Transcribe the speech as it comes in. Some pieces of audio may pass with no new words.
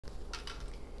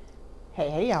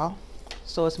Hey y'all.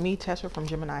 So it's me, Tessa from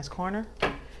Gemini's Corner,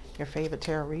 your favorite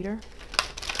tarot reader.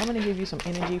 I'm going to give you some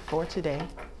energy for today.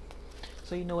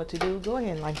 So you know what to do. Go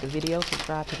ahead and like the video,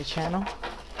 subscribe to the channel.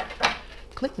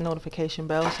 Click the notification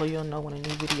bell so you'll know when a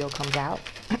new video comes out.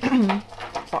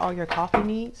 For all your coffee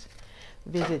needs,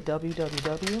 visit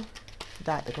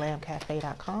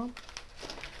www.theglamcafe.com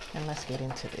and let's get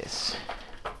into this.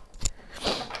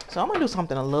 So I'm going to do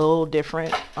something a little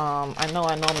different. I know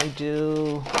I normally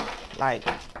do like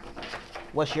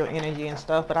what's your energy and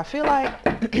stuff, but I feel like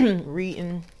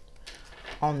reading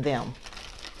on them.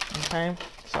 Okay,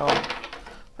 so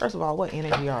first of all, what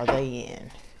energy are they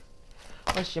in?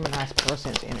 What's Gemini's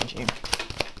person's energy?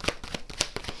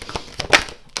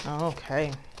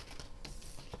 Okay,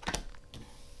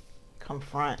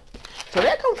 confront. So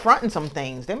they're confronting some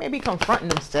things. They may be confronting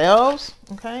themselves.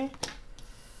 Okay,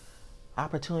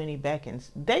 opportunity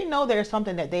beckons. They know there's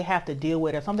something that they have to deal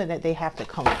with, or something that they have to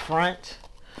confront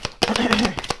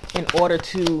in order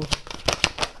to,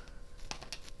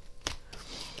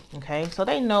 okay, so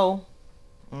they know.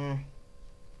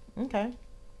 Okay,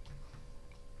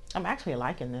 I'm actually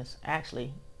liking this,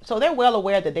 actually. So they're well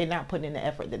aware that they're not putting in the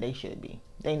effort that they should be.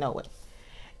 They know it,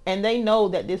 and they know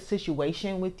that this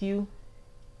situation with you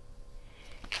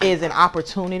is an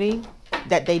opportunity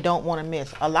that they don't want to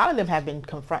miss. A lot of them have been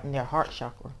confronting their heart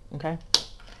chakra. Okay,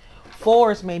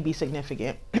 fours may be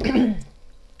significant.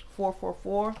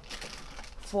 444,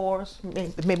 fours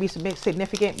may be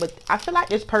significant, but I feel like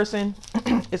this person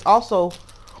is also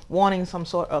wanting some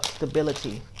sort of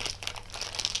stability,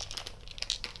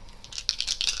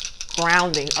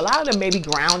 grounding. A lot of them may be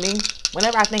grounding.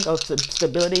 Whenever I think of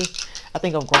stability, I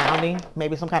think of grounding,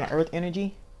 maybe some kind of earth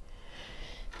energy.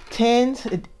 Tens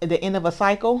at the end of a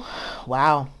cycle.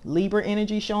 Wow, Libra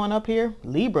energy showing up here.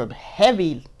 Libra,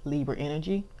 heavy Libra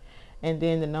energy. And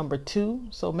then the number 2,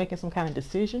 so making some kind of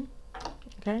decision.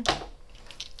 Okay.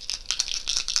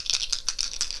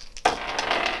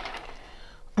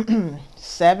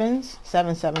 Sevens,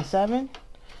 777.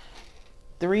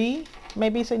 3 may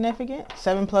be significant.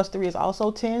 7 plus 3 is also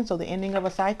 10, so the ending of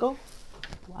a cycle.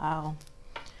 Wow.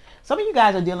 Some of you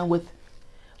guys are dealing with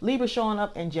Libra showing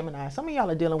up in Gemini. Some of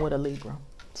y'all are dealing with a Libra.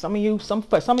 For some of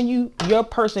you, your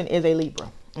person is a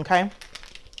Libra. Okay.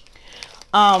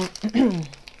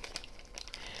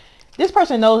 This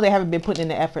person knows they haven't been putting in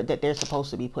the effort that they're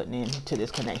supposed to be putting into this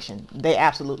connection. They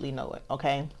absolutely know it.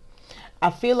 Okay.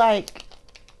 I feel like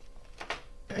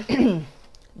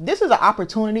this is an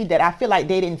opportunity that I feel like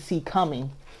they didn't see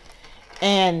coming.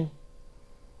 And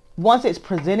once it's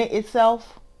presented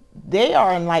itself, they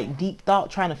are in like deep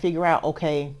thought, trying to figure out,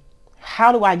 okay,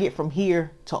 how do I get from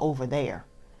here to over there?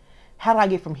 How do I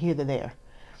get from here to there?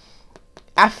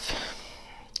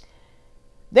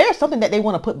 There's something that they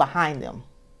want to put behind them.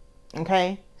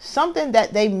 Okay, something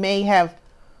that they may have,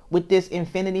 with this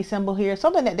infinity symbol here,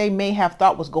 something that they may have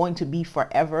thought was going to be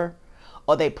forever,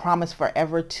 or they promised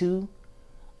forever to,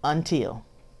 until.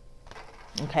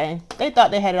 Okay, they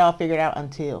thought they had it all figured out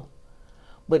until,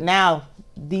 but now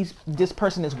this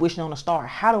person is wishing on a star.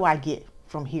 How do I get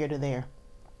from here to there?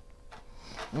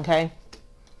 Okay,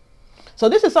 so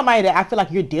this is somebody that I feel like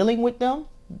you're dealing with them,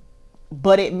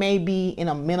 but it may be in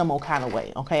a minimal kind of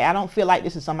way. Okay, I don't feel like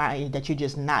this is somebody that you're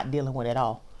just not dealing with at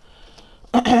all.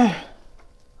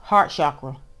 Heart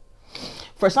chakra.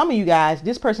 For some of you guys,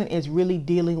 this person is really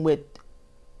dealing with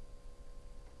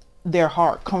their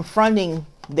heart, confronting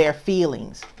their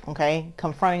feelings. Okay,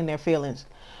 confronting their feelings.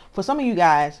 For some of you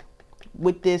guys,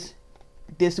 with this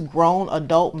grown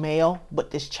adult male,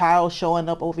 but this child showing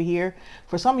up over here,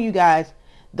 for some of you guys,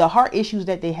 the heart issues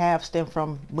that they have stem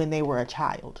from when they were a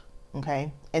child.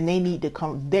 Okay, and they need to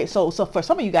come. So for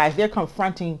some of you guys, they're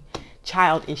confronting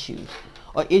child issues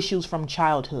or issues from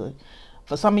childhood.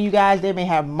 For some of you guys, they may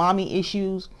have mommy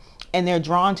issues, and they're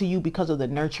drawn to you because of the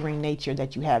nurturing nature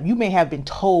that you have. You may have been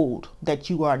told that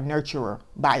you are a nurturer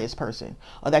by this person,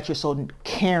 or that you're so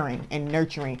caring and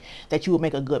nurturing that you will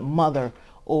make a good mother,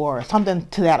 or something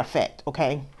to that effect.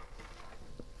 Okay.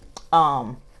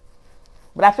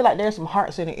 But I feel like there's some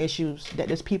heart-centered issues that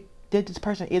this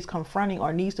person is confronting,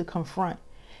 or needs to confront,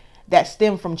 that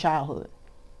stem from childhood.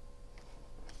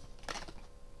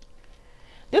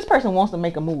 This person wants to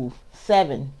make a move.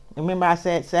 7. Remember I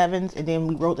said sevens, and then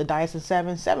we wrote the dice in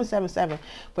 7. 777.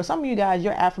 For some of you guys,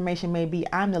 your affirmation may be,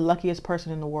 I'm the luckiest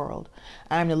person in the world.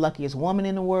 I'm the luckiest woman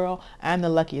in the world. I'm the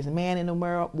luckiest man in the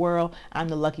world. I'm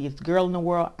the luckiest girl in the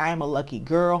world. I'm a lucky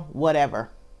girl, whatever.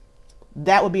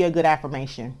 That would be a good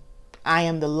affirmation. I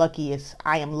am the luckiest.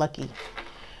 I am lucky.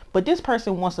 But this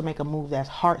person wants to make a move that's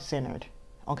heart-centered.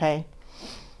 Okay.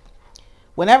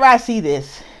 Whenever I see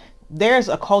this, there's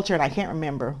a culture, and I can't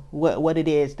remember what it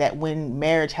is, that when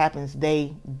marriage happens,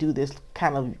 they do this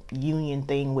kind of union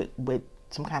thing with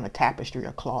some kind of tapestry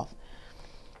or cloth.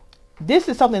 This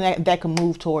is something that can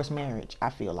move towards marriage, I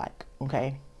feel like,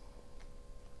 okay?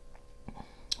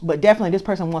 But definitely this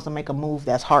person wants to make a move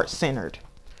that's heart-centered.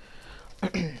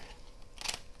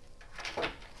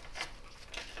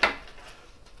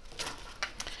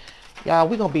 Y'all,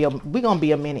 we're gonna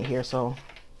be a minute here, so,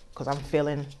 because I'm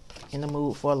feeling in the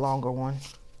mood for a longer one.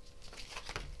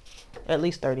 At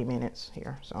least 30 minutes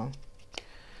here, so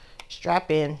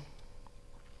strap in.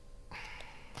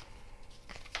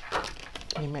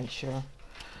 Let me make sure.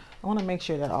 I want to make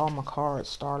sure that all my cards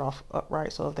start off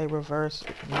upright, so if they reverse,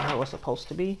 you know what's supposed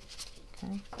to be.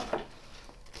 Okay.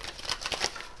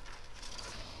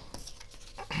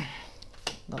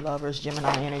 The Lovers,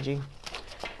 Gemini energy.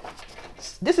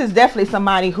 This is definitely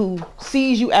somebody who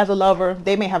sees you as a lover.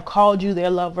 They may have called you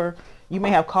their lover. You may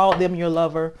have called them your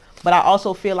lover. But I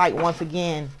also feel like, once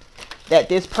again, that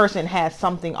this person has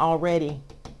something already.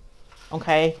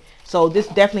 Okay. So this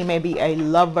definitely may be a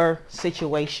lover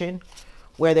situation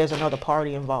where there's another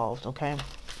party involved. Okay.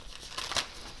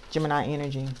 Gemini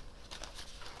energy.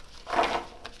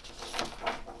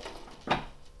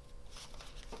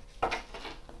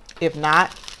 If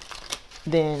not,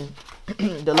 then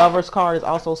the Lovers card is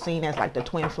also seen as like the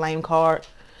twin flame card.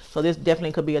 So this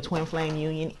definitely could be a twin flame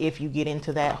union if you get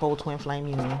into that whole twin flame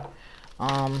union.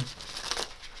 But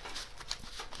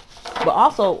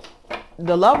also,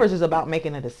 the Lovers is about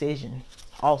making a decision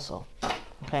also.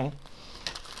 Okay.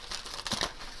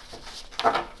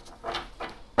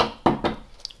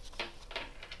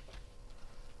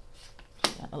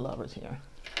 Got the Lovers here.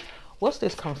 What's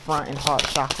this confront and heart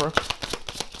chakra?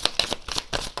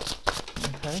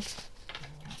 Okay.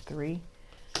 3.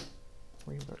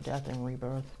 Rebirth, death and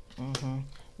rebirth.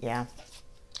 Yeah.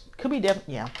 Could be death.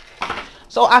 Yeah.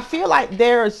 So I feel like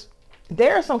there's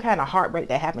some kind of heartbreak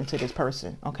that happened to this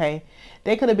person. Okay.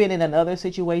 They could have been in another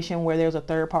situation where there's a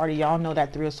third party. Y'all know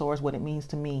that 3 of Swords, what it means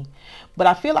to me. But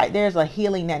I feel like there's a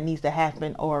healing that needs to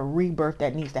happen, or a rebirth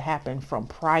that needs to happen from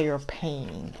prior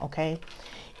pain. Okay.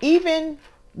 Even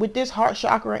with this heart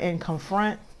chakra and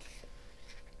confront,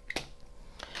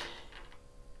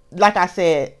 like I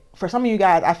said, for some of you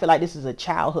guys, I feel like this is a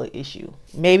childhood issue.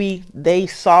 Maybe they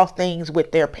saw things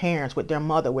with their parents, with their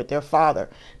mother, with their father.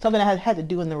 Something that had to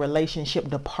do in the relationship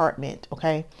department,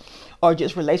 okay? Or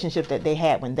just relationships that they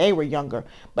had when they were younger.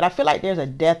 But I feel like there's a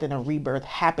death and a rebirth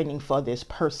happening for this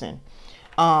person.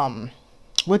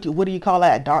 What do you call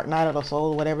that? A dark night of the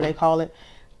soul, whatever they call it.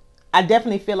 I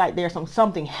definitely feel like there's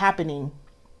something happening.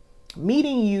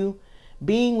 Meeting you,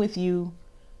 being with you,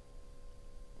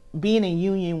 being in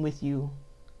union with you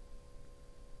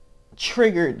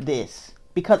triggered this,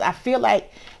 because I feel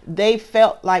like they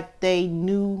felt like they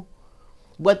knew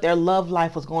what their love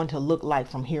life was going to look like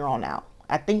from here on out.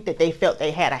 I think that they felt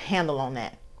they had a handle on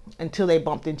that until they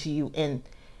bumped into you, and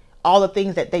all the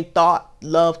things that they thought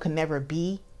love could never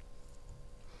be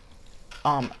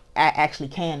actually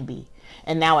can be.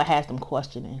 And now it has them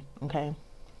questioning. Okay.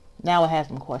 Now it has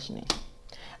them questioning.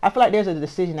 I feel like there's a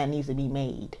decision that needs to be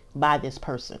made by this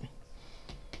person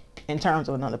in terms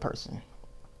of another person.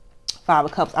 5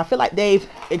 of Cups. I feel like they've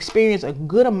experienced a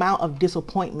good amount of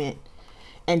disappointment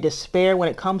and despair when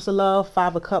it comes to love.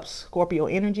 5 of Cups, Scorpio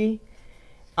energy.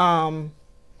 And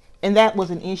that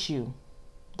was an issue.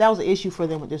 That was an issue for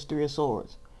them with this 3 of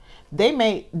Swords. You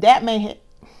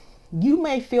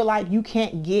may feel like you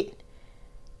can't get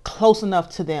close enough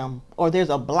to them, or there's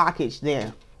a blockage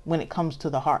there when it comes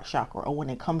to the heart chakra, or when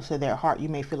it comes to their heart. You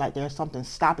may feel like there's something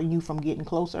stopping you from getting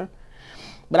closer.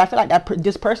 But I feel like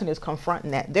this person is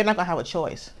confronting that. They're not going to have a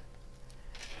choice.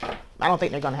 I don't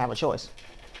think they're going to have a choice.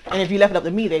 And if you left it up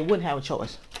to me, they wouldn't have a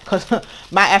choice. Because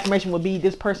my affirmation would be,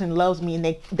 this person loves me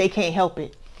and they can't help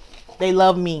it. They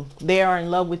love me. They are in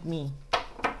love with me.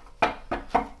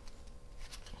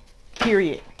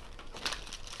 Period.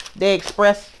 They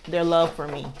express their love for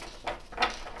me.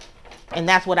 And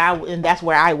that's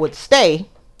where I would stay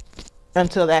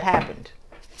until that happened.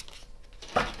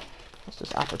 What's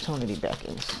this? Opportunity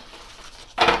beckons.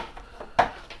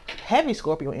 Heavy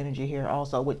Scorpio energy here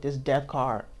also with this death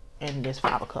card and this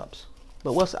 5 of Cups.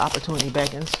 But what's the opportunity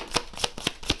beckons?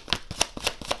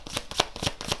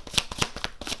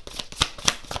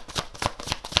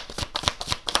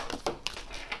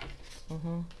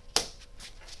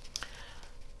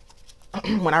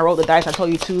 When I rolled the dice, I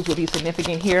told you 2s would be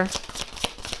significant here.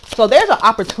 So there's an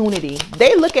opportunity.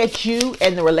 They look at you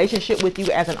and the relationship with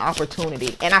you as an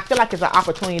opportunity. And I feel like it's an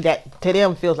opportunity that to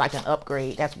them feels like an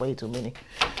upgrade. That's way too many.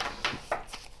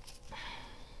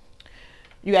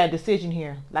 You got a decision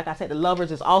here. Like I said, the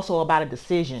Lovers is also about a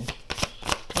decision.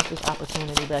 What's this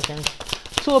opportunity back in?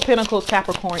 Two of Pentacles,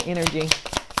 Capricorn energy.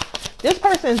 This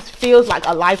person feels like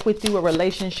a life with you, a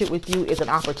relationship with you is an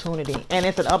opportunity. And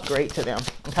it's an upgrade to them.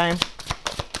 Okay.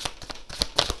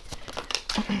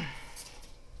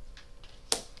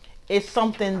 It's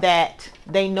something that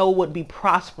they know would be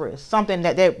prosperous. Something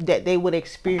that they would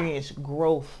experience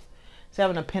growth.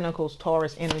 Seven of Pentacles,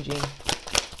 Taurus energy.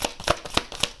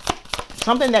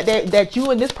 Something that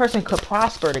you and this person could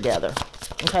prosper together.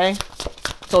 Okay.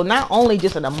 So not only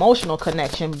just an emotional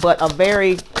connection, but a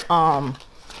very,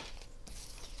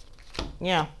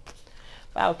 yeah.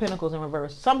 Five of Pentacles in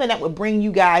reverse. Something that would bring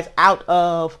you guys out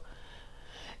of,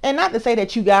 and not to say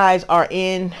that you guys are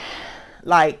in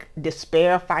like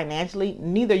despair financially.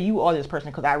 Neither you or this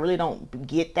person, because I really don't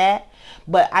get that.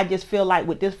 But I just feel like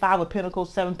with this Five of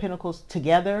Pentacles, Seven Pentacles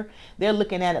together, they're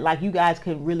looking at it like you guys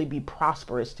could really be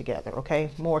prosperous together. Okay.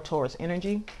 More Taurus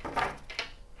energy.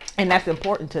 And that's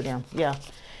important to them. Yeah.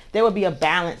 There would be a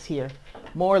balance here.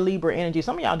 More Libra energy.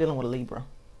 Some of y'all dealing with a Libra.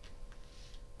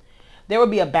 There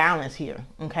would be a balance here.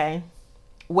 Okay.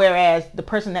 Whereas the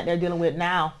person that they're dealing with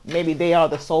now, maybe they are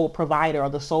the sole provider or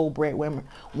the sole breadwinner,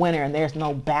 and there's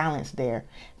no balance there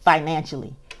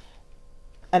financially.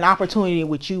 An opportunity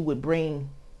which you would bring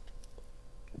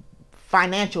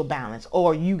financial balance,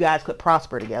 or you guys could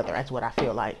prosper together. That's what I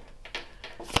feel like.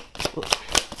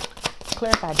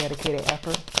 Clarify dedicated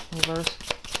effort. Reverse.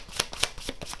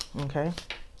 Okay.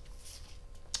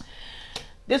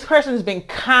 This person has been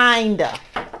kinda.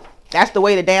 That's the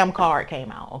way the damn card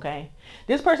came out. Okay.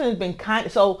 This person has been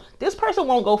so this person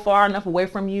won't go far enough away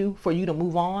from you for you to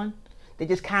move on. They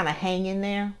just kind of hang in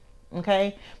there.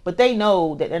 Okay. But they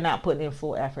know that they're not putting in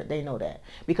full effort. They know that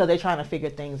because they're trying to figure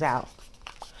things out.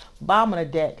 Bottom of the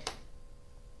deck.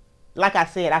 Like I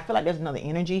said, I feel like there's another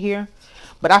energy here,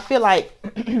 but I feel like,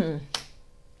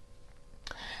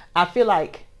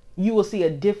 you will see a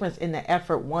difference in the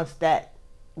effort once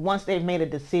they've made a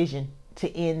decision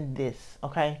to end this.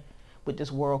 Okay. With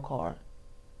this World card.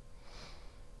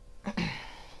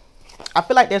 I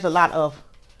feel like there's a lot of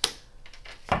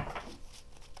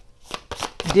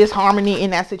disharmony in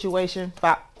that situation.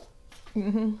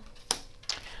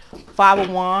 Five of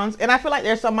Wands. And I feel like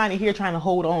there's somebody here trying to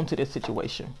hold on to this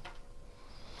situation.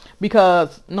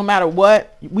 Because no matter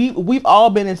what, we've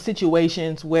all been in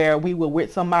situations where we were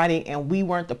with somebody and we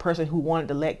weren't the person who wanted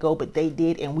to let go, but they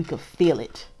did, and we could feel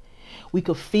it. We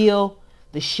could feel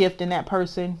the shift in that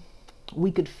person. We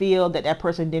could feel that that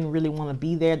person didn't really want to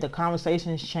be there. The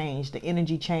conversations changed. The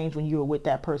energy changed when you were with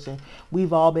that person.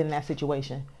 We've all been in that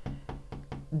situation.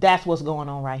 That's what's going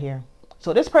on right here.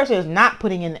 So this person is not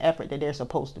putting in the effort that they're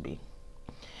supposed to be.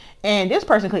 And this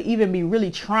person could even be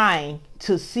really trying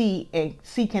to see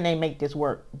can they make this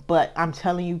work. But I'm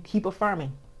telling you, keep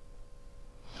affirming.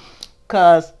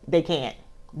 Because they can't.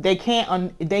 They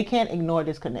can't ignore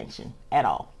this connection at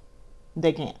all.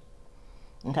 They can't.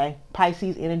 Okay,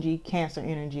 Pisces energy, Cancer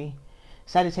energy,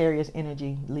 Sagittarius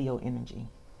energy, Leo energy.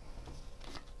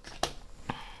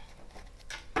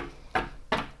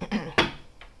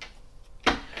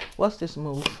 What's this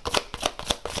move?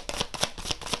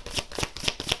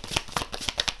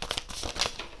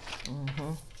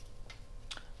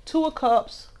 Two of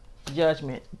Cups,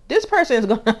 Judgment. This person is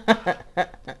gonna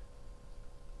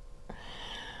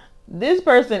this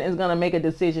person is gonna make a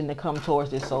decision to come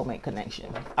towards this soulmate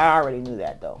connection. I already knew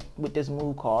that though. With this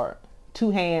move card,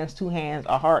 two hands,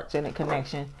 a heart-centered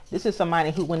connection. This is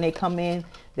somebody who, when they come in,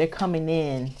 they're coming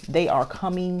in. They are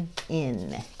coming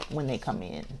in when they come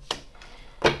in.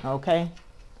 Okay.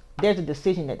 There's a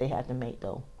decision that they have to make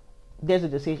though. There's a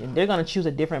decision. They're gonna choose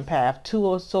a different path.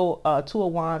 Two of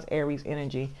Wands, Aries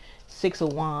energy. Six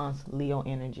of Wands, Leo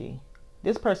energy.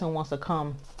 This person wants to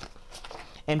come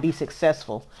and be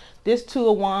successful. This Two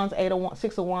of Wands,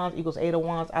 Six of Wands equals Eight of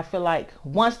Wands. I feel like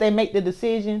once they make the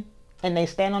decision and they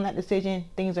stand on that decision,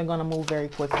 things are going to move very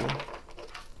quickly.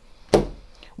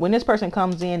 When this person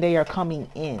comes in, they are coming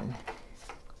in.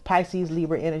 Pisces,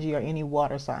 Libra energy, or any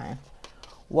water sign.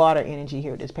 Water energy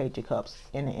here, this Page of Cups,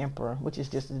 and the Emperor, which is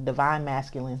just the divine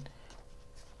masculine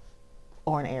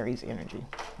or an Aries energy.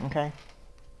 Okay.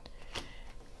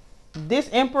 This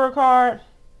Emperor card,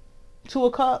 Two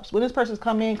of Cups, when this person's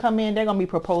come in, they're going to be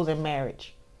proposing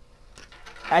marriage.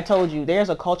 I told you, there's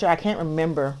a culture, I can't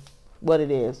remember what it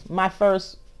is. My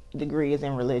first degree is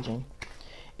in religion.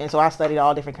 And so I studied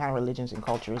all different kind of religions and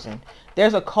cultures. And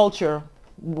there's a culture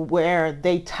where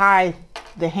they tie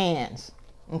the hands,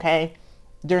 okay,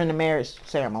 during the marriage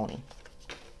ceremony.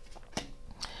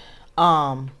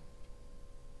 And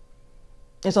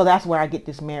so that's where I get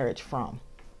this marriage from.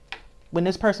 When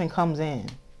this person comes in,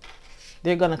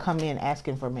 they're going to come in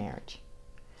asking for marriage.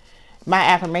 My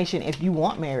affirmation, if you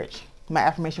want marriage, my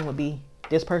affirmation would be,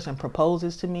 this person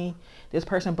proposes to me. This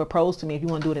person proposed to me, if you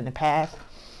want to do it in the past.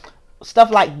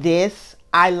 Stuff like this,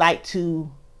 I like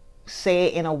to say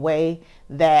it in a way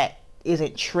that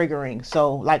isn't triggering.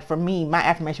 So like for me, my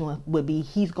affirmation would be,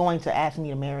 he's going to ask me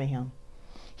to marry him.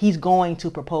 He's going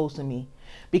to propose to me,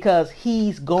 because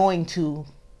he's going to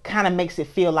kind of makes it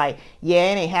feel like,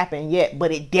 yeah, it ain't happened yet,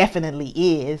 but it definitely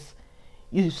is.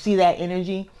 You see that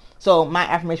energy? So my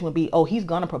affirmation would be, oh, he's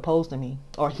going to propose to me,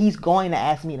 or he's going to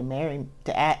ask me to marry,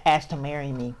 ask to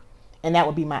marry me. And that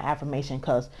would be my affirmation,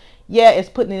 because yeah, it's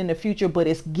putting it in the future, but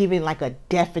it's giving like a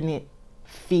definite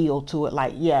feel to it.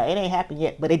 Like, yeah, it ain't happened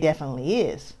yet, but it definitely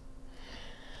is.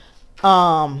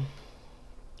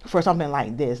 For something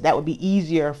like this, that would be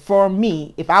easier for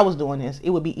me. If I was doing this, it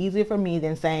would be easier for me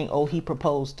than saying, oh, he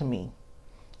proposed to me,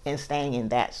 and staying in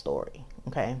that story.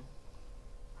 Okay.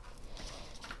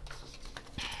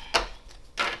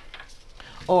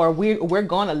 Or we're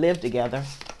going to live together.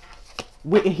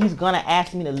 He's going to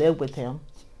ask me to live with him.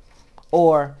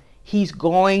 Or he's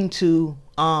going to,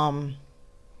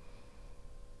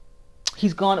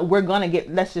 we're going to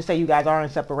get, let's just say you guys are in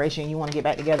separation. You want to get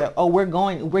back together. Oh, we're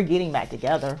getting back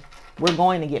together. We're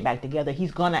going to get back together.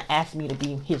 He's going to ask me to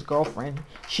be his girlfriend.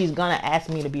 She's going to ask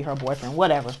me to be her boyfriend,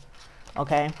 whatever.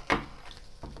 Okay.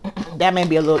 That may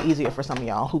be a little easier for some of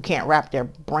y'all who can't wrap their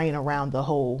brain around the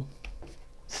whole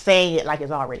saying it like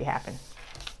it's already happened.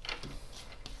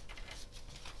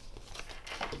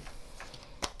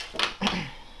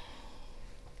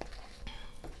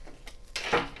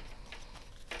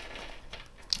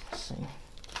 Let's see.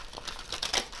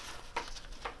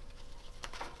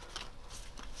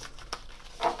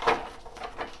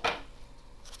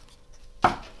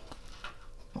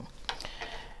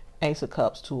 Ace of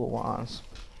Cups, Two of Wands.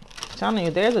 I'm telling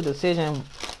you, there's a decision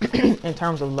in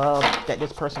terms of love that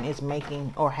this person is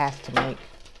making or has to make.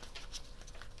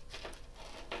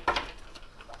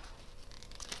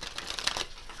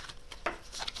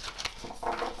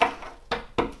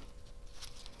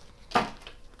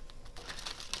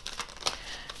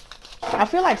 I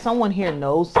feel like someone here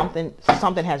knows something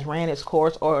has ran its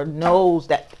course, or knows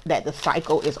that the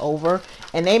cycle is over,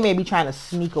 and they may be trying to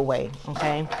sneak away,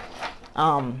 okay?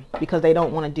 Because they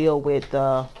don't want to deal with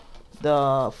the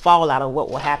fallout of what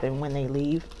will happen when they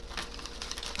leave.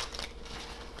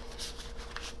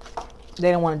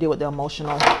 They don't want to deal with the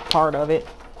emotional part of it.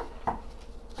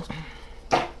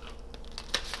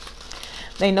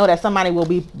 They know that somebody will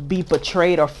be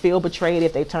betrayed or feel betrayed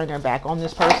if they turn their back on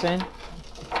this person.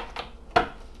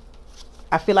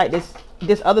 I feel like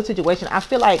this other situation, I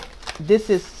feel like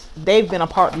they've been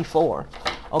apart before,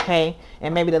 okay?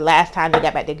 And maybe the last time they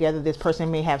got back together, this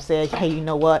person may have said, hey, you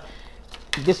know what?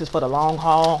 This is for the long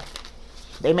haul.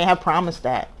 They may have promised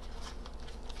that.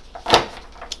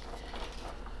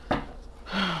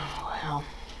 Well,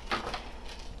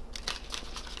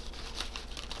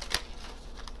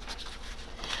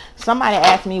 somebody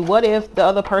asked me, what if the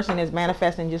other person is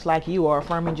manifesting just like you, or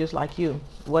affirming just like you?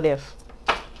 What if?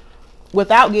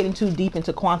 Without getting too deep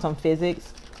into quantum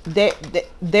physics,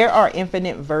 there are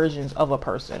infinite versions of a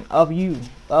person, of you,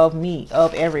 of me,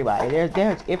 of everybody.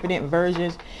 There's infinite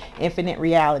versions, infinite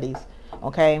realities.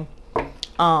 Okay.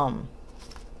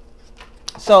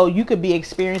 So you could be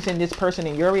experiencing this person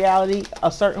in your reality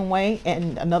a certain way,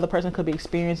 and another person could be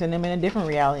experiencing them in a different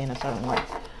reality in a certain way.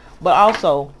 But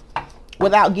also,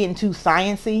 without getting too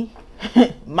sciencey,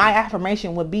 my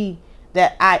affirmation would be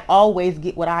that I always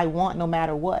get what I want no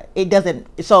matter what. It doesn't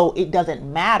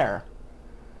matter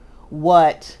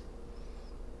what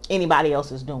anybody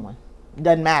else is doing. It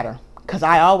doesn't matter, because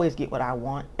I always get what I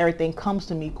want. Everything comes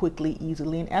to me quickly,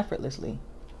 easily, and effortlessly.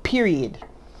 Period.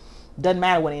 Doesn't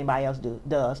matter what anybody else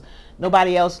does.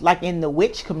 Nobody else, like in the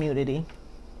witch community,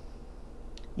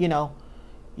 you know,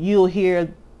 you'll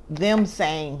hear them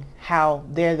saying how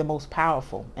they're the most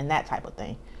powerful and that type of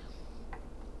thing.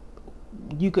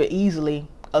 You could easily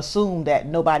assume that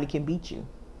nobody can beat you.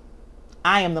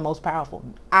 I am the most powerful.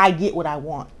 I get what I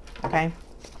want. Okay.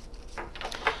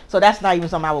 So that's not even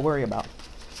something I would worry about.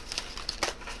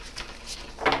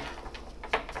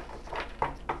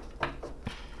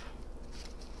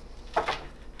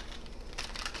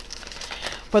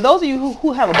 For those of you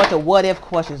who have a bunch of what if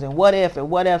questions and what if,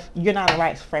 you're not in the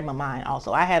right frame of mind.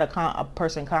 Also, I had a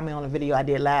person comment on a video I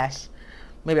did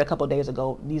maybe a couple of days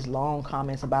ago, these long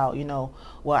comments about, you know,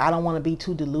 well, I don't want to be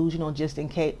too delusional just in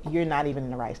case. You're not even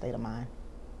in the right state of mind.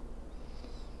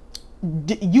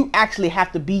 You actually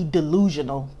have to be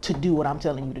delusional to do what I'm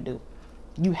telling you to do.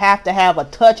 You have to have a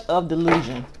touch of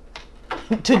delusion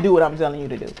to do what I'm telling you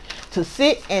to do. To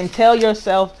sit and tell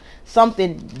yourself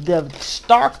something, the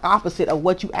stark opposite of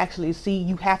what you actually see,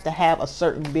 you have to have a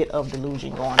certain bit of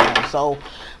delusion going on. So,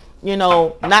 you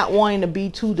know, not wanting to be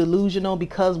too delusional,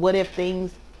 because what if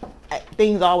things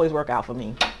always work out for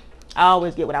me. I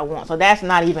always get what I want. So that's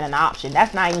not even an option.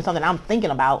 That's not even something I'm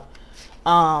thinking about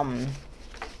while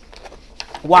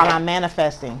I'm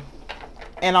manifesting.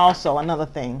 And also another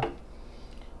thing,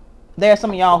 there are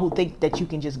some of y'all who think that you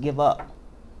can just give up,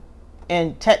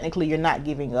 and technically you're not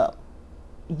giving up.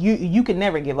 You can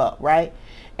never give up, right?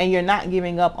 And you're not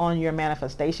giving up on your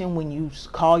manifestation. When you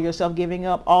call yourself giving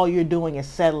up, all you're doing is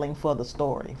settling for the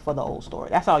story, for the old story.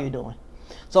 That's all you're doing.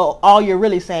 So all you're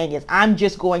really saying is, I'm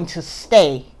just going to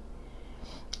stay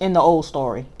in the old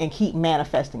story and keep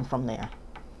manifesting from there.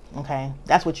 Okay,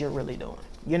 that's what you're really doing.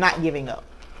 You're not giving up.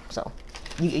 So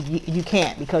you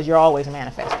can't, because you're always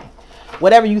manifesting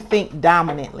whatever you think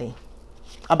dominantly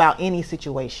about any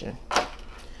situation.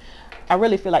 I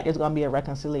really feel like there's going to be a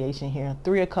reconciliation here.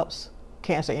 3 of Cups,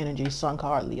 Cancer energy, Sun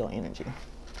card, Leo energy.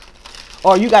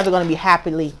 Or you guys are going to be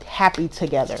happy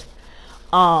together.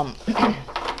 But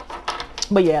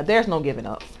yeah, there's no giving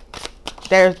up.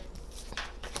 There's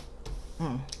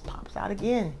pops out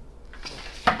again.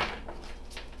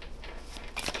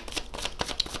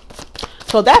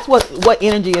 So that's what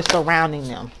energy is surrounding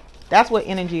them. That's what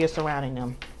energy is surrounding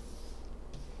them.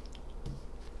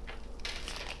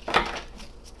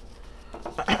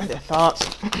 Their thoughts,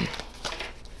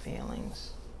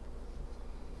 feelings,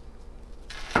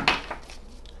 and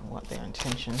what their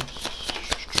intentions.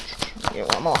 Get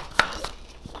one more.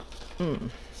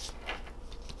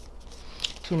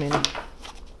 Too many.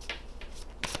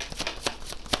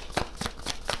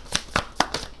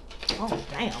 Oh,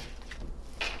 damn.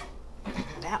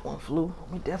 That one flew.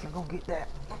 We definitely gonna get that.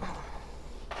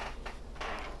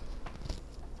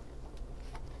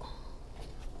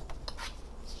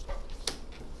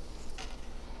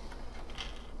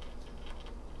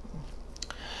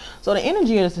 So the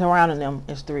energy is surrounding them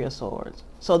is 3 of Swords.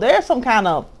 So there's some kind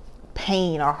of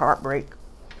pain or heartbreak,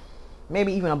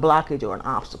 maybe even a blockage or an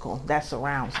obstacle that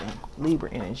surrounds them.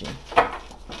 Libra energy.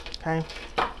 Okay.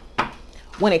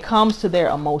 When it comes to their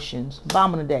emotions,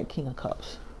 bottom of the deck, King of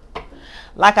Cups.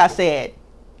 Like I said,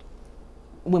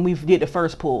 when we did the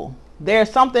first pull, there's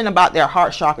something about their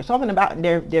heart chakra, something about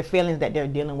their feelings that they're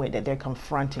dealing with, that they're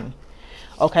confronting.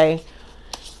 Okay.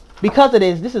 Because of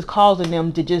this is causing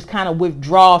them to just kind of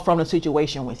withdraw from the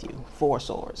situation with you. 4 of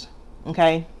Swords.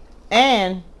 Okay.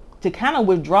 And to kind of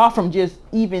withdraw from just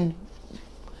even,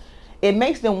 it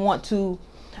makes them want to,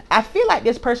 I feel like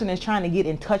this person is trying to get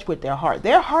in touch with their heart.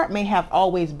 Their heart may have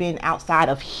always been outside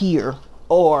of here,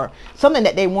 or something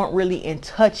that they weren't really in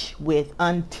touch with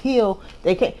until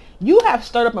they came. You have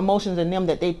stirred up emotions in them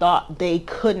that they thought they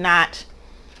could not.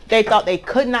 They thought they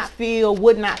could not feel,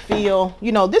 would not feel.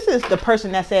 You know, this is the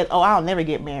person that said, oh, I'll never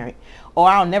get married, or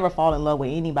I'll never fall in love with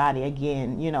anybody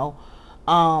again, you know.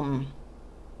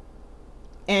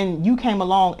 And you came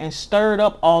along and stirred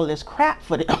up all this crap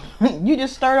for them. You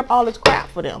just stirred up all this crap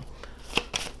for them.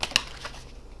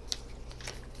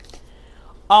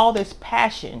 All this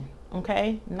passion,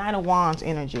 okay? Knight of Wands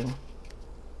energy.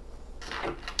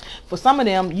 For some of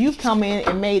them, you've come in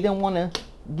and made them want to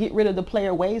get rid of the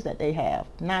player ways that they have.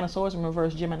 9 of Swords in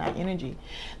reverse, Gemini energy.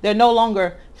 They no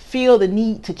longer feel the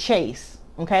need to chase,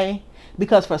 okay?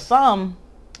 Because for some,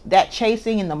 that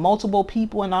chasing and the multiple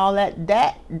people and all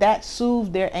that soothes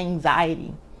their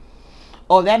anxiety,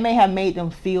 or that may have made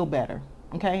them feel better.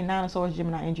 Okay, 9 of Swords,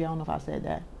 Gemini energy. I don't know if I said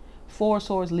that. 4 of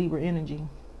Swords, Libra energy.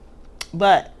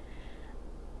 But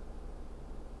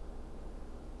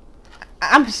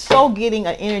I'm so getting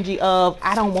an energy of,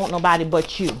 I don't want nobody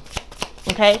but you.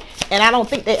 Okay, and I don't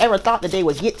think they ever thought that they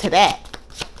would get to that.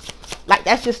 Like,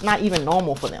 that's just not even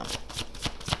normal for them.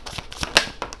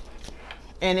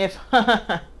 And if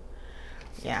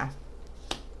yeah,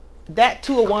 that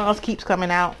 2 of Wands keeps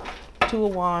coming out. 2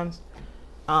 of Wands,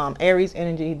 Aries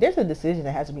energy. There's a decision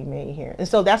that has to be made here, and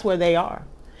so that's where they are.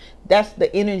 That's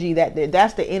the energy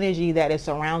that is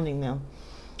surrounding them.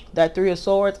 That 3 of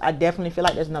Swords, I definitely feel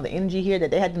like there's another energy here that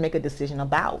they had to make a decision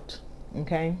about.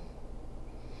 Okay,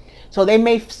 so they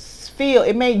may feel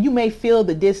you may feel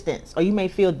the distance, or you may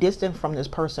feel distant from this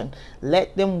person.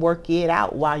 Let them work it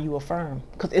out while you affirm,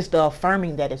 because it's the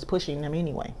affirming that is pushing them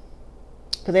anyway.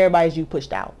 Because everybody's you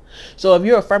pushed out. So if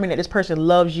you're affirming that this person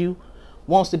loves you,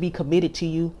 wants to be committed to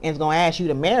you, and is going to ask you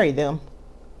to marry them,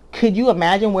 could you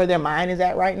imagine where their mind is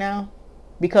at right now?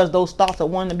 Because those thoughts of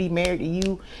wanting to be married to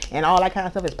you and all that kind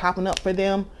of stuff is popping up for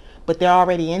them, but they're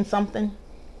already in something.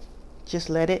 Just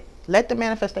let the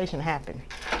manifestation happen.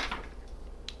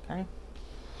 Okay.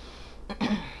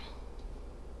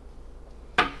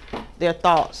 Their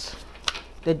thoughts.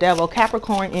 The Devil,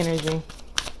 Capricorn energy.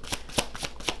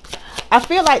 I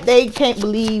feel like they can't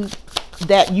believe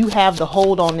that you have the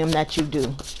hold on them that you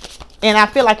do. And I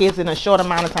feel like it's in a short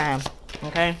amount of time.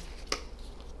 Okay?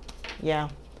 Yeah.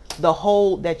 The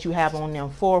hold that you have on them.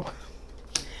 For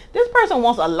this person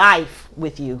wants a life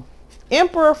with you.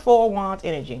 Emperor, 4 Wands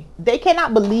energy. They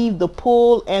cannot believe the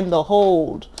pull and the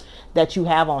hold that you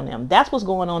have on them. That's what's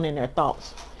going on in their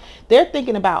thoughts. They're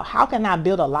thinking about, how can I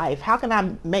build a life? How can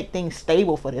I make things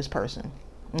stable for this person?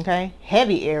 Okay?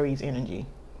 Heavy Aries energy.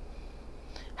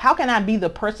 How can I be the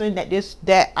person that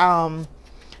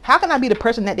how can I be the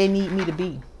person that they need me to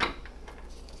be?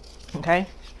 Okay?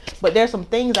 But there's some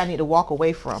things I need to walk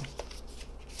away from.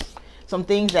 Some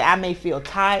things that I may feel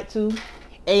tied to.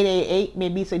 888 may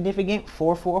be significant.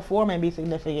 444 may be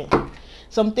significant.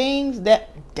 Some things that,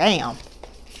 damn.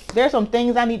 There's some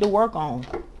things I need to work on.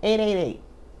 888.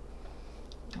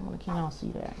 I want to can y'all see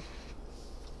that?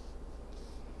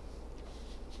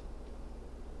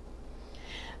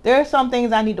 There are some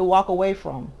things I need to walk away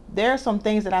from. There are some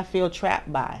things that I feel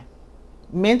trapped by.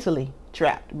 Mentally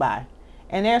trapped by.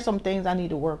 And there are some things I need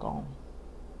to work on.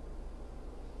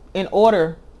 In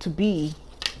order to be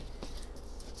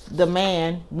the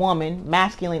man, woman,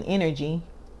 masculine energy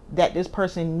that this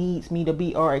person needs me to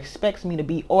be, or expects me to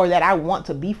be, or that I want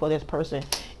to be for this person,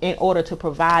 in order to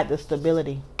provide the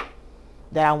stability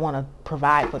that I want to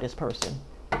provide for this person.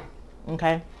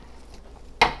 Okay?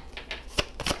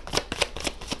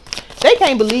 They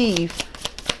can't believe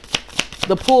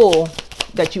the pull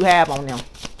that you have on them.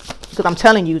 Because I'm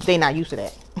telling you, they're not used to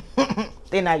that.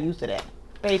 They're not used to that.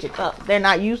 Page of Cups. They're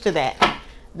not used to that.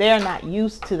 They're not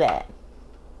used to that.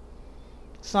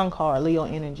 Sun card, Leo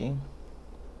energy.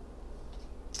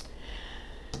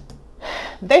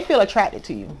 They feel attracted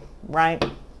to you, right?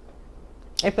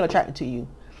 They feel attracted to you.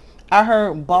 I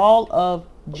heard ball of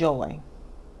joy.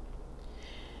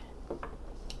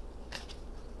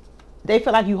 They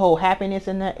feel like you hold happiness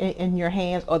in your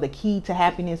hands, or the key to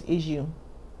happiness is you.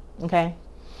 Okay?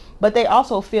 But they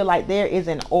also feel like there is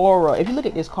an aura. If you look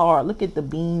at this card, look at the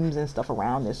beams and stuff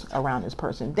around this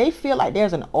person. They feel like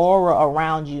there's an aura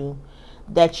around you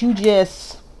that you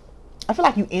just, I feel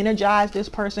like you energize this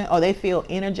person, or they feel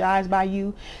energized by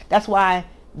you. That's why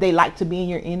they like to be in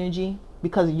your energy,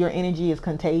 because your energy is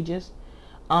contagious.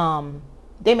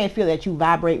 They may feel that you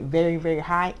vibrate very, very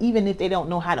high, even if they don't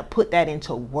know how to put that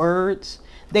into words.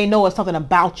 They know it's something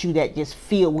about you that just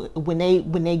feel when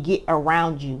they get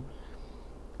around you.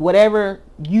 Whatever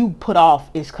you put off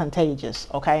is contagious,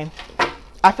 okay?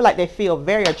 I feel like they feel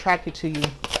very attracted to you,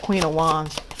 Queen of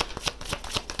Wands.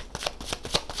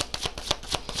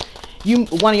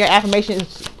 One of your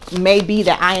affirmations may be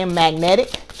that I am magnetic,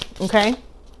 okay?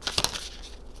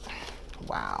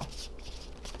 Wow.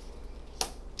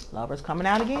 Lovers coming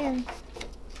out again.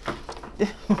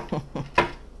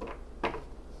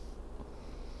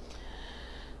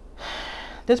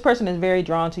 This person is very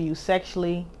drawn to you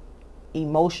sexually,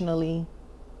 emotionally,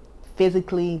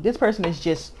 physically. This person is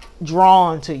just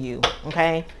drawn to you,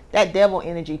 okay? That devil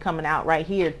energy coming out right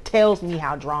here tells me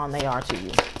how drawn they are to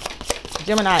you.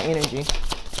 Gemini energy.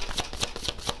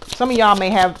 Some of y'all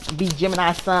may be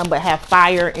Gemini sun, but have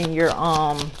fire in your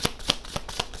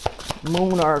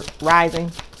moon or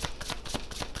rising.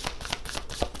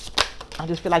 I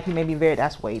just feel like you may be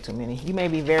that's way too many. You may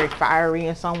be very fiery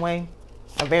in some way,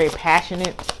 or very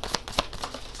passionate.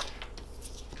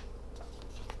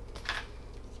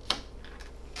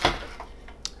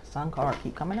 Sun card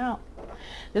keep coming out.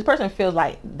 This person feels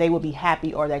like they will be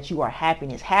happy, or that you are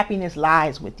happiness. Happiness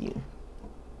lies with you.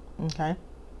 Okay.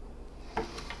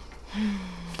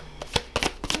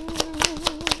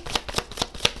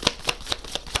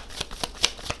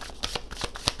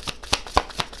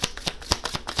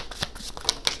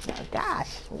 Oh, gosh,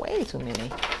 way too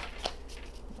many.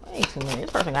 Way too many.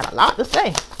 This person got a lot to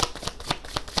say.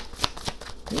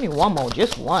 Give me one more,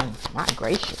 just one. My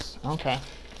gracious. Okay.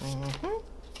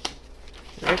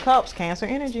 Three of Cups, Cancer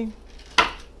energy.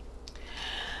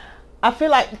 I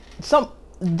feel like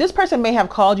this person may have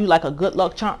called you like a good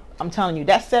luck charm. I'm telling you,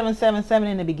 that 777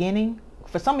 in the beginning,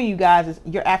 for some of you guys,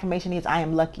 your affirmation is I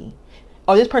am lucky.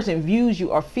 Or this person views you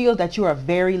or feels that you're a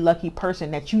very lucky person,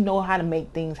 that you know how to make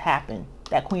things happen.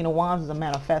 That Queen of Wands is a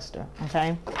manifester,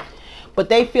 okay? But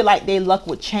they feel like their luck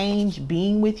would change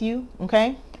being with you,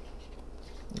 okay?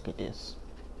 Look at this.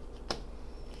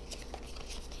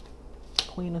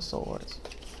 Queen of Swords.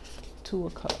 Two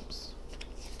of Cups.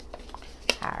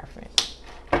 Hierophant.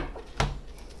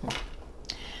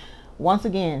 Once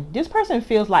again, this person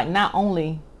feels like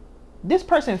this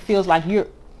person feels like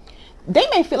they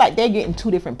may feel like they're getting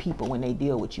two different people when they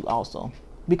deal with you also.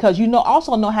 Because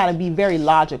also know how to be very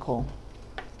logical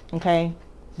Okay.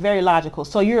 Very logical.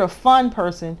 So you're a fun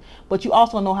person, but you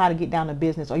also know how to get down to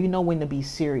business, or you know when to be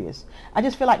serious. I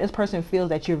just feel like this person feels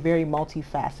that you're very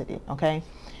multifaceted. Okay.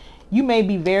 You may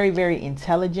be very, very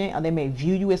intelligent, or they may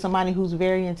view you as somebody who's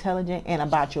very intelligent and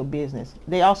about your business.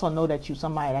 They also know that you're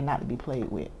somebody that's not to be played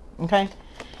with. Okay.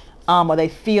 Or they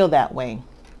feel that way.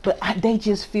 But they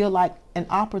just feel like an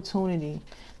opportunity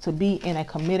to be in a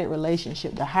committed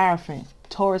relationship. The Hierophant,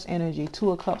 Taurus energy,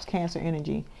 Two of Cups, Cancer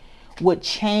energy, would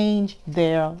change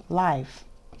their life.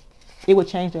 It would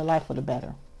change their life for the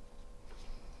better.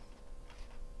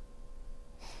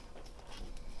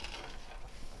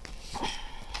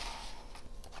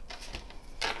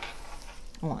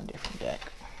 I want a different deck.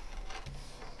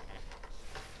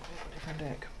 Different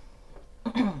deck.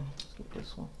 Let's get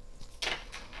this one.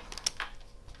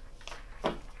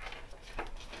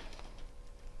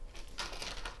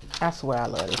 I swear I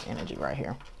love this energy right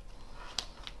here.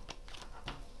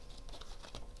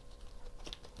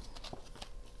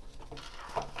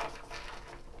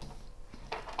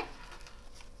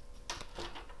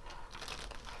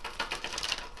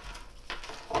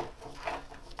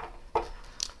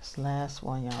 This last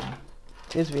one, y'all.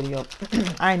 This video,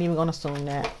 I ain't even gonna assume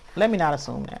that. Let me not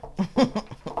assume that.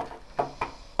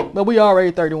 But we already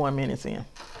 31 minutes in.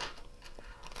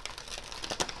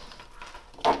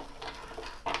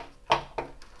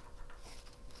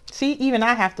 See, even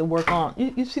I have to work on,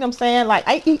 you see what I'm saying? Like,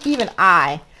 even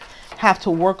I have to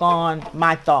work on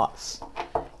my thoughts,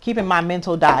 keeping my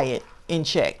mental diet in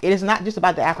check. It is not just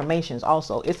about the affirmations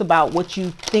also. It's about what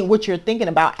you think, what you're thinking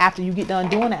about after you get done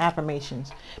doing the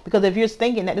affirmations. Because if you're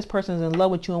thinking that this person is in love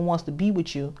with you and wants to be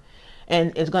with you,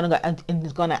 and is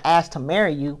gonna ask to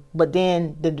marry you, but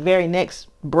then the very next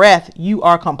breath you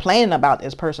are complaining about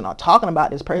this person or talking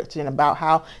about this person about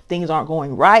how things aren't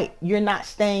going right, you're not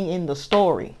staying in the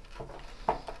story.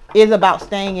 It's about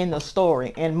staying in the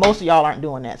story, and most of y'all aren't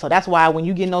doing that. So that's why when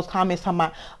you get in those comments talking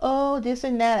about, oh, this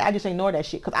and that, I just ignore that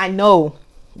shit, because I know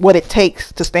what it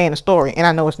takes to stay in the story, and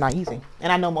I know it's not easy,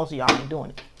 and I know most of y'all ain't doing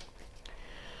it.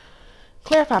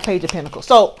 Clarify Page of Pentacles.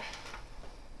 So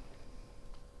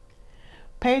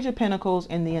Page of Pentacles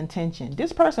and the intention.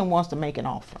 This person wants to make an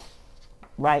offer,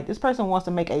 right? This person wants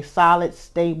to make a solid,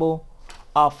 stable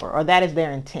offer, or that is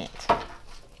their intent.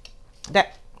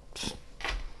 That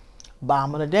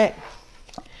bottom of the deck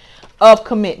of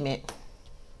commitment.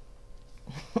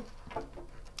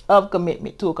 Of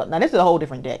commitment. Two of Cups. Now this is a whole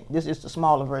different deck. This is the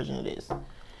smaller version of this.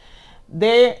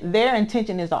 Their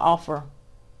intention is to offer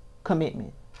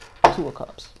commitment. Two of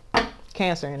Cups.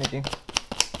 Cancer energy.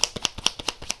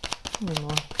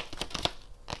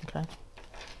 Okay.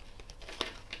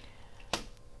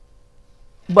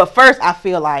 But first I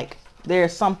feel like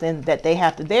there's something that they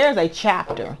have to, there's a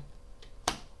chapter,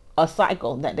 a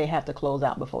cycle that they have to close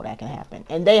out before that can happen,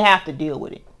 and they have to deal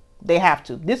with it. They have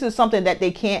to. This is something that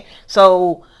they can't.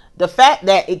 So the fact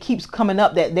that it keeps coming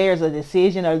up that there's a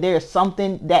decision, or there's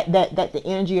something that the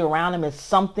energy around them is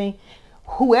something,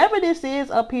 whoever this is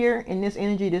up here in this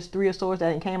energy, this Three of Swords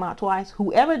that came out twice,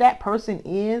 whoever that person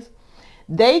is,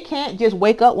 they can't just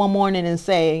wake up one morning and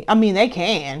say, I mean, they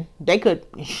can, they could,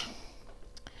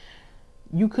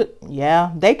 you could,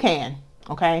 yeah, they can,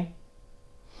 okay?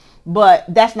 But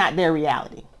that's not their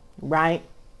reality, right?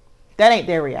 That ain't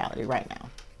their reality right now.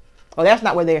 Or that's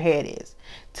not where their head is.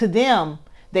 To them,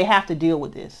 they have to deal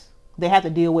with this. They have to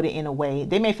deal with it in a way.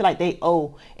 They may feel like they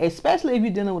owe, especially if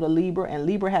you're dealing with a Libra, and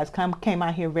Libra has came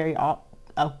out here very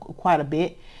quite a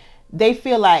bit. They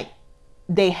feel like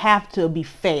they have to be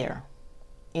fair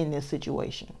in this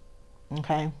situation.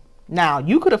 Okay. Now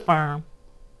you could affirm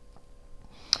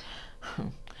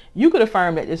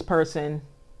that this person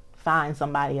finds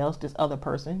somebody else, this other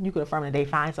person. You could affirm that they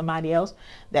find somebody else,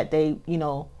 that they, you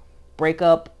know, break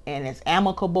up and it's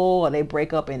amicable, or they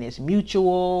break up and it's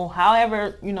mutual.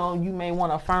 However, you know, you may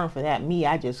want to affirm for that. Me,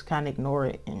 I just kind of ignore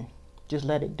it and just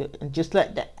let it do, and just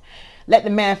let the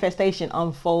manifestation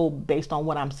unfold based on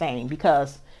what I'm saying.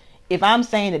 Because if I'm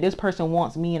saying that this person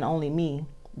wants me and only me,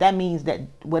 that means that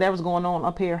whatever's going on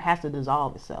up here has to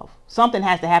dissolve itself. Something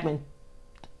has to happen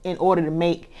in order to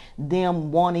make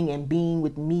them wanting and being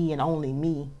with me and only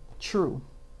me true.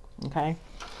 Okay.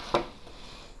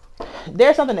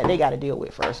 There's something that they got to deal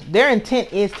with first. Their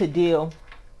intent is to deal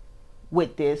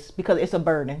with this because it's a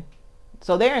burden.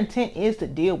 So their intent is to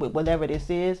deal with whatever this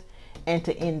is and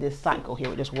to end this cycle here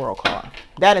with this World card.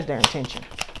 That is their intention.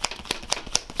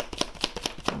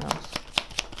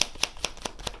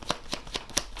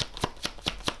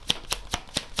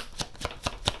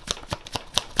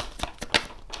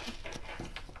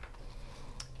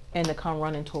 And to come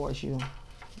running towards you.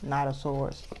 Knight of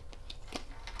Swords.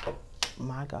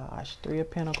 My gosh. Three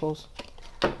of Pentacles.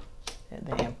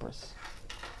 The Empress.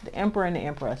 The Emperor and the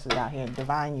Empress is out here.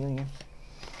 Divine union.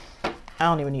 I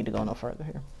don't even need to go no further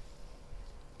here.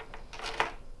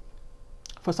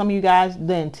 For some of you guys,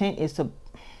 the intent is to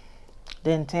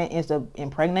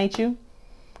impregnate you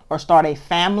or start a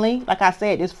family. Like I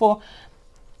said, it's for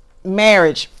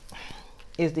marriage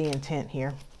is the intent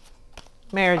here.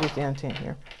 Marriage is the intent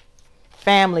here.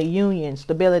 Family, union,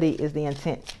 stability is the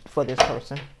intent for this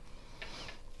person.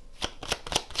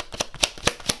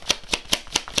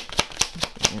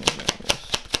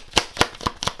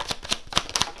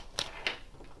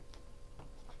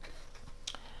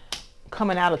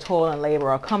 Coming out of toil and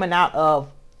labor, or coming out of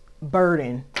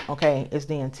burden, okay, is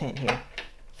the intent here.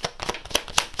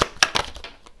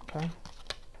 Okay.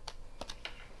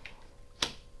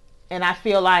 And I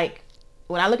feel like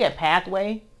when I look at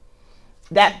pathway,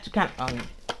 that kind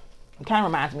of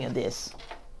reminds me of this,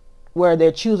 where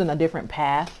they're choosing a different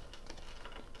path,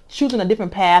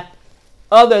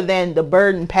 other than the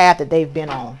burden path that they've been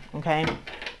on. Okay,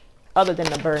 other than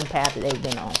the burden path that they've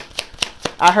been on.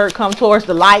 I heard come towards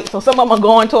the light, so some of them are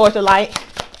going towards the light.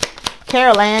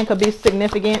 Carol Ann could be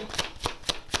significant.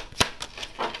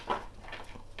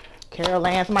 Carol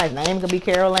Ann, somebody's name could be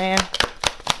Carol Ann.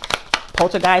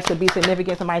 Poltergeist could be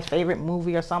significant, somebody's favorite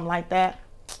movie or something like that.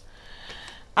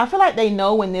 I feel like they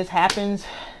know when this happens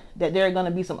that there are going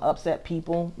to be some upset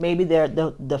people. Maybe they're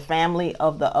the family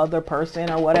of the other person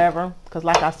or whatever. Because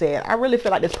like I said, I really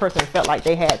feel like this person felt like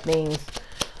they had things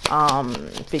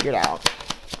figured out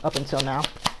up until now.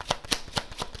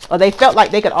 Or they felt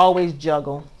like they could always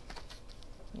juggle.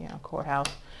 Yeah, courthouse.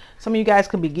 Some of you guys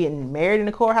could be getting married in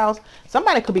the courthouse.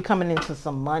 Somebody could be coming into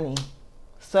some money.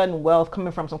 Sudden wealth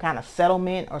coming from some kind of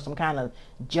settlement or some kind of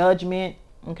judgment.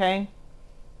 Okay.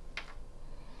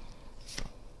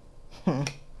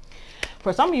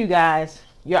 For some of you guys,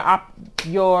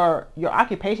 your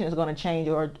occupation is going to change,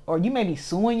 or you may be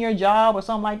suing your job or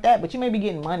something like that, but you may be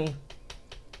getting money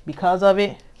because of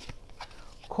it.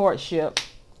 Courtship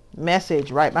message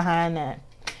right behind that.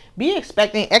 Be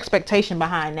expecting expectation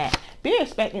behind that. Be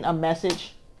expecting a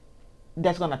message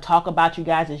that's going to talk about you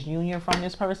guys' union from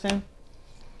this person.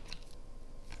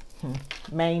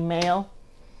 Main male.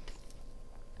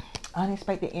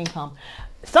 Unexpected income.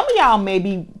 Some of y'all may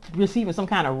be receiving some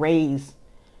kind of raise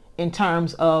in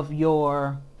terms of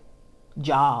your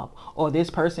job, or this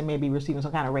person may be receiving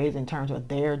some kind of raise in terms of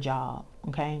their job.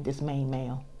 Okay, this main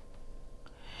male.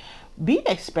 Be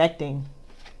expecting.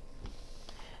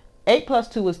 8 plus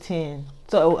 2 is 10.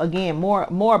 So again,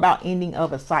 more about ending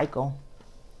of a cycle.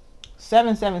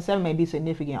 777 may be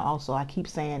significant also. I keep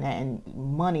saying that, and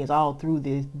money is all through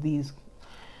these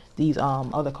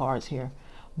other cards here.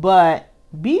 But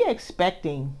be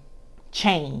expecting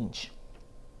change.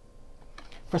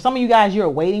 For some of you guys, you're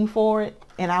waiting for it,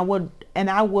 and I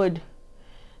would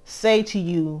say to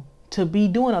you to be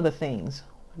doing other things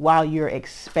while you're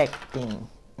expecting.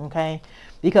 Okay,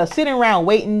 because sitting around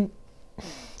waiting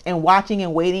and watching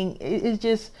and waiting is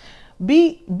just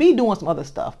be doing some other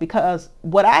stuff. Because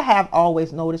what I have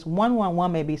always noticed,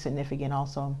 111 may be significant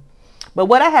also, but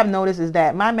what I have noticed is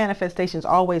that my manifestations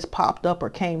always popped up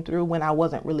or came through when I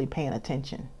wasn't really paying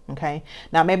attention. Okay,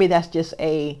 now maybe that's just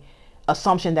a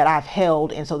assumption that I've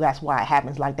held, and so that's why it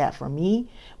happens like that for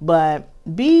me. But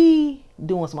be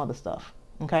doing some other stuff.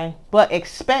 Okay, but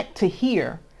expect to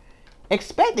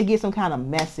get some kind of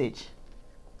message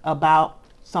about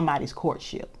somebody's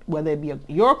courtship, whether it be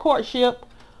your courtship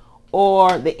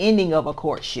or the ending of a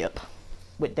courtship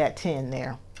with that 10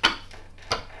 there.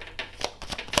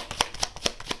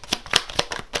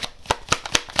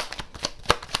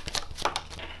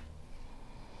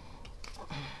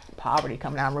 Poverty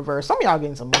coming out in reverse. Some of y'all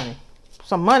getting some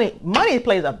money. Money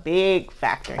plays a big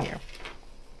factor here.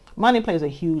 Money plays a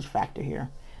huge factor here.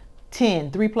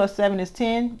 10. 3 plus 7 is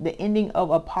 10. The ending of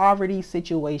a poverty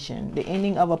situation. The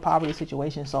ending of a poverty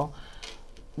situation. So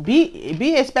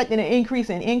be expecting an increase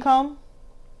in income.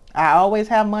 I always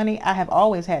have money. I have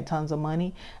always had tons of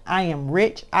money. I am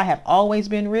rich. I have always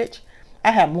been rich.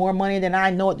 I have more money than I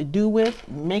know what to do with.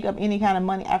 Make up any kind of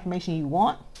money affirmation you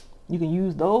want. You can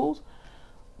use those.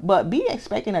 But be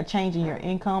expecting a change in your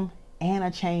income and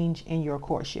a change in your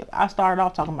courtship. I started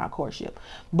off talking about courtship.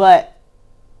 But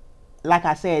like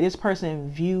I said, this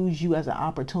person views you as an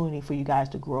opportunity for you guys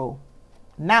to grow.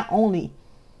 Not only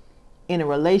in a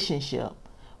relationship,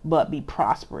 but be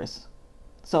prosperous.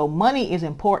 So money is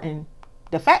important.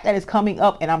 The fact that it's coming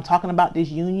up and I'm talking about this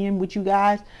union with you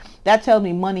guys, that tells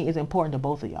me money is important to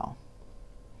both of y'all.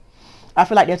 I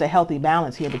feel like there's a healthy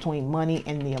balance here between money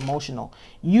and the emotional.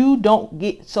 You don't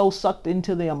get so sucked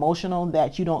into the emotional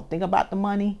that you don't think about the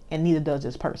money, and neither does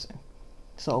this person.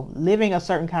 So living a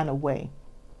certain kind of way.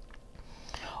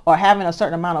 or having a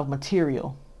certain amount of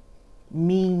material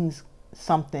means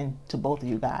something to both of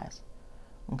you guys.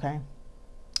 Okay.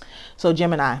 So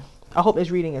Gemini, I hope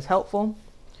this reading is helpful.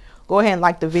 Go ahead and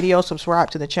like the video, subscribe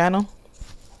to the channel.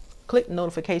 Click the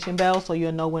notification bell so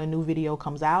you'll know when a new video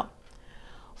comes out.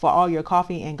 For all your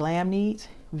coffee and glam needs,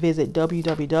 visit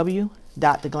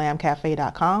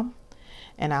www.theglamcafe.com,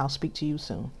 and I'll speak to you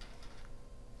soon.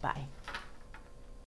 Bye.